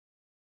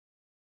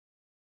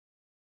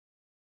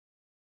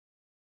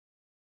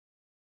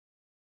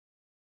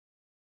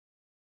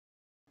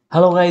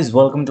Hello guys,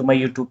 welcome to my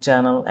YouTube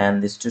channel,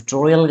 and this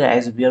tutorial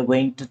guys we are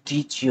going to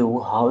teach you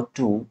how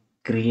to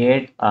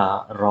create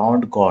a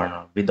round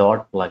corner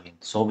without plugin.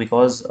 So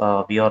because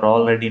we are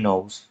already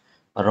knows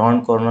a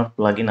round corner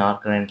plugin are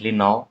currently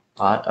now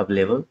are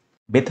available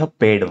with a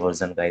paid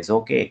version guys.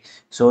 Okay,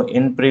 so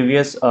in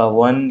previous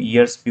 1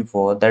 years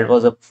before that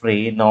was a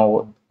free.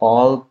 Now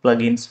all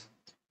plugins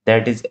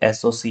that is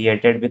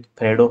associated with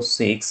Fredo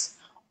 6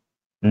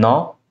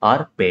 now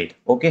are paid.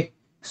 Okay,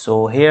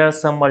 so here are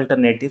some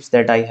alternatives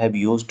that I have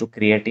used to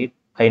create it.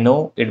 I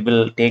know it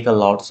will take a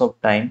lots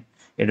of time.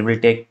 It will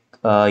take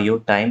your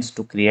times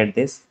to create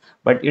this,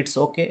 but it's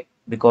okay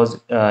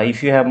because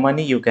if you have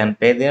money you can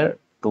pay there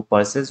to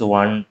purchase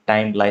one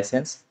time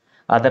license.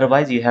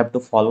 Otherwise you have to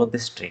follow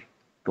this trick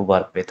to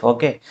work with.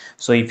 Okay,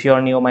 so if you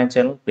are new on my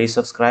channel, please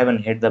subscribe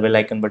and hit the bell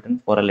icon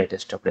button for a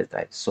latest update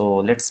guys. So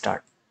let's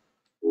start.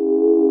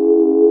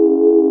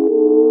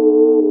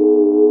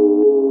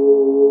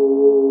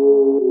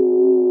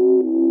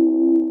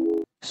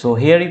 So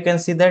here you can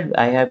see that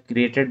I have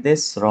created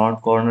this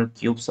round corner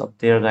cubes up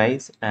there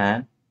guys,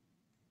 and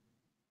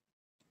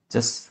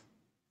just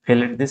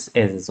fill it this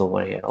edges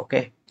over here.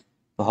 Okay,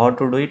 so how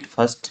to do it?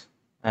 First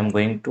I'm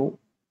going to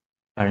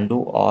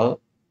undo all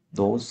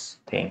those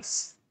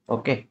things.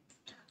 Okay,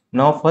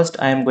 now first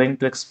I am going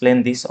to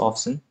explain this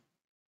option,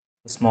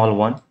 the small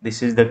one.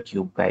 This is the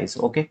cube guys.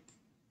 Okay,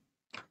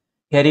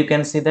 here you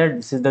can see that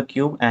this is the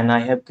cube and I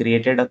have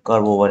created a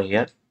curve over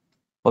here.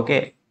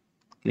 Okay,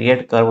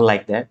 create curve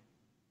like that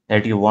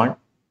you want.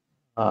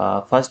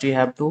 First you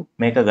have to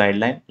make a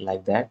guideline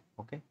like that.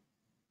 Okay,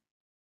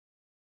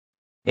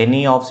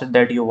 any offset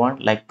that you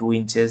want, like 2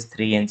 inches,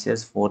 3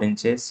 inches, 4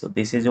 inches. So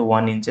this is a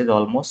 1 inches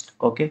almost.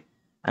 Okay,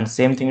 and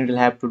same thing you will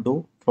have to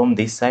do from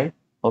this side.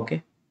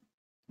 Okay,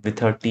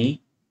 with a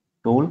T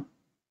tool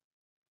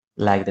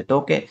like that.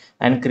 Okay,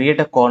 and create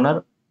a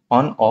corner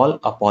on all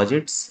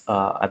opposites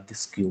at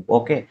this cube.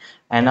 Okay,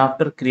 and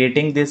after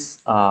creating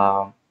this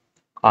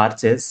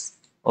arches.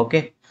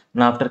 Okay,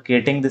 now after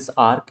creating this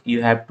arc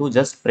you have to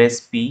just press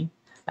P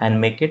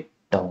and make it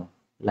down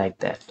like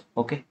that.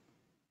 Okay,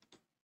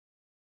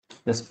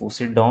 just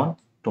push it down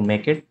to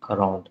make it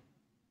round.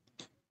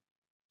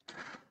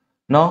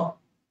 Now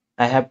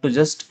I have to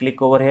just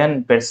click over here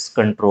and press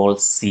Ctrl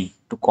C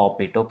to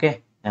copy it.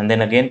 Okay, and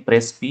then again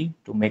press P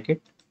to make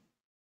it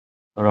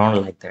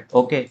round like that.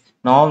 Okay,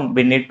 now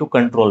we need to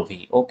Control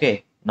V.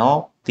 Okay,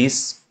 now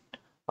this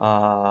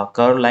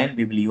curve line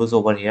we will use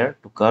over here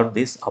to curve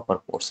this upper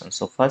portion.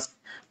 So first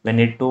we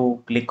need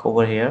to click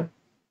over here,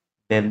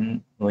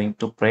 then going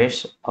to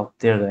press up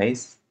there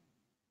guys.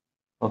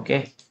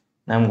 Okay,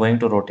 now I'm going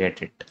to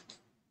rotate it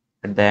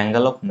at the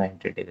angle of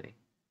 90 degree.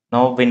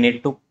 Now we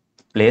need to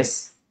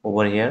place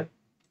over here.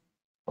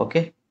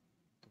 Okay,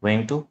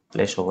 going to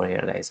place over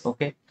here guys.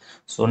 Okay,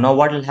 so now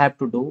what you'll have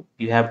to do,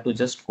 you have to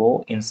just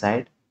go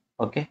inside.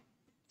 Okay,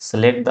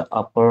 select the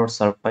upper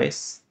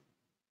surface,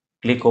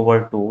 click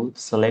over tool,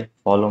 select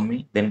follow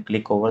me, then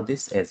click over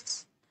this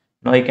edges.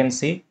 Now you can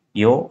see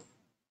your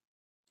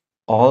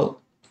all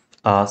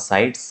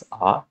sides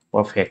are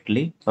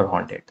perfectly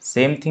rounded.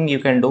 Same thing you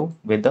can do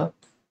with the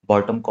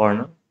bottom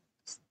corner.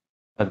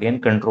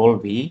 Again Control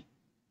V,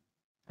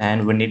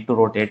 and we need to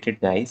rotate it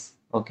guys.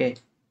 Okay,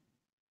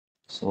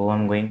 so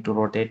I'm going to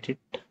rotate it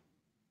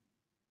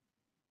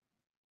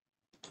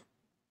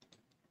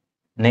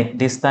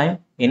this time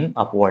in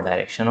upward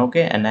direction.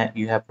 Okay, and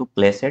you have to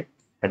place it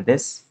at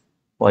this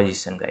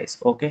position guys.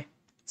 Okay,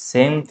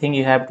 same thing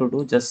you have to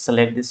do, just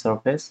select the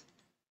surface,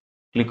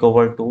 click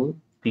over tool,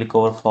 click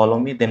over follow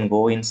me, then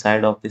go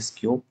inside of this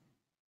cube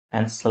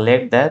and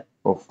select that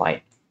profile.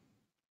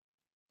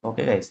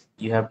 Okay guys,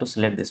 you have to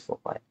select this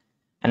profile,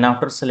 and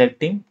after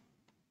selecting,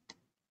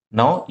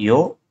 now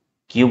your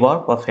cube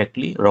are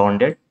perfectly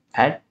rounded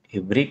at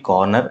every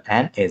corner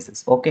and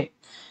edges. Okay,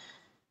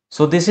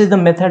 so this is the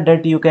method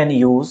that you can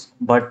use,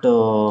 but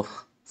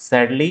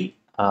sadly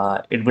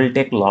it will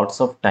take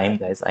lots of time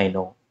guys, I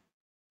know.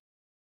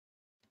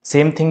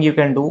 Same thing you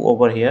can do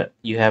over here.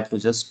 You have to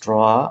just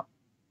draw a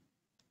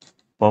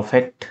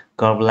perfect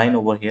curve line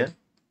over here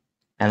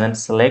and then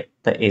select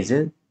the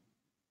edges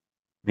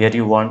where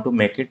you want to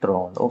make it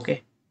round.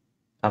 Okay,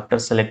 after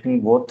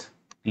selecting both,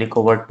 click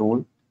over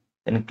tool,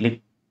 then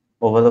click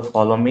over the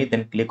follow me,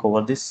 then click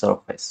over this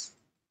surface.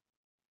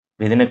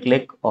 Within a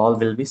click all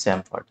will be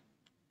chamfered.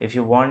 If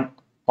you want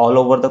all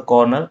over the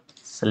corner,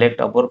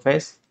 select upper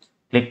face,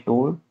 click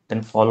tool,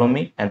 then follow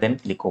me, and then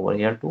click over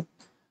here to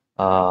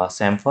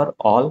chamfer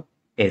all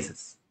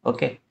edges.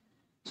 Okay,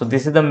 so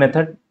this is the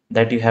method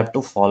that you have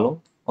to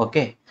follow.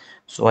 Okay,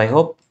 so I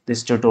hope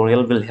this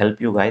tutorial will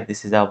help you guys.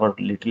 This is our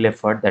little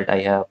effort that I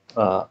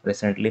have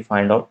recently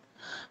find out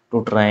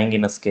to trying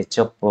in a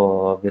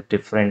SketchUp with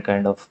different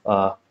kind of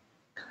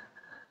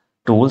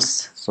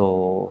tools.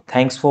 So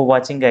thanks for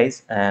watching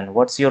guys, and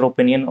what's your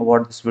opinion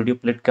about this video?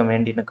 Please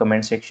comment in the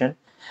comment section,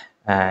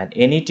 and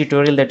any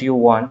tutorial that you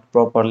want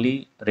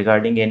properly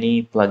regarding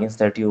any plugins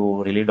that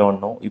you really don't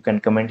know, you can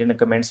comment in the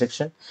comment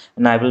section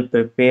and I will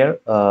prepare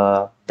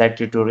that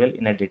tutorial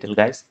in a detail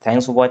guys.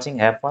 Thanks for watching,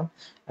 have fun,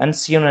 and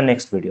see you in the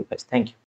next video guys. Thank you.